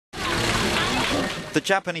The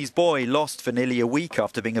Japanese boy, lost for nearly a week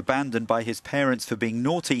after being abandoned by his parents for being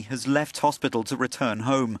naughty, has left hospital to return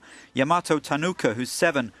home. Yamato Tanooka, who's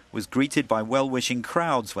 7, was greeted by well-wishing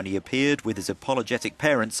crowds when he appeared with his apologetic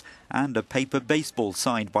parents and a paper baseball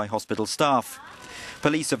signed by hospital staff.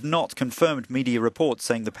 Police have not confirmed media reports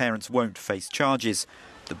saying the parents won't face charges.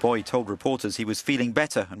 The boy told reporters he was feeling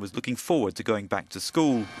better and was looking forward to going back to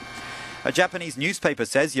school. A Japanese newspaper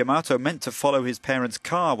says Yamato meant to follow his parents'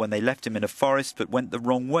 car when they left him in a forest but went the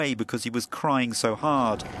wrong way because he was crying so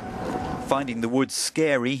hard. Finding the woods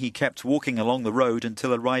scary, he kept walking along the road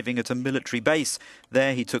until arriving at a military base.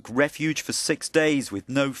 There he took refuge for 6 days with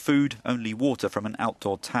no food, only water from an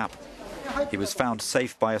outdoor tap. He was found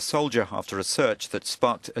safe by a soldier after a search that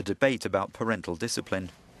sparked a debate about parental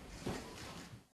discipline.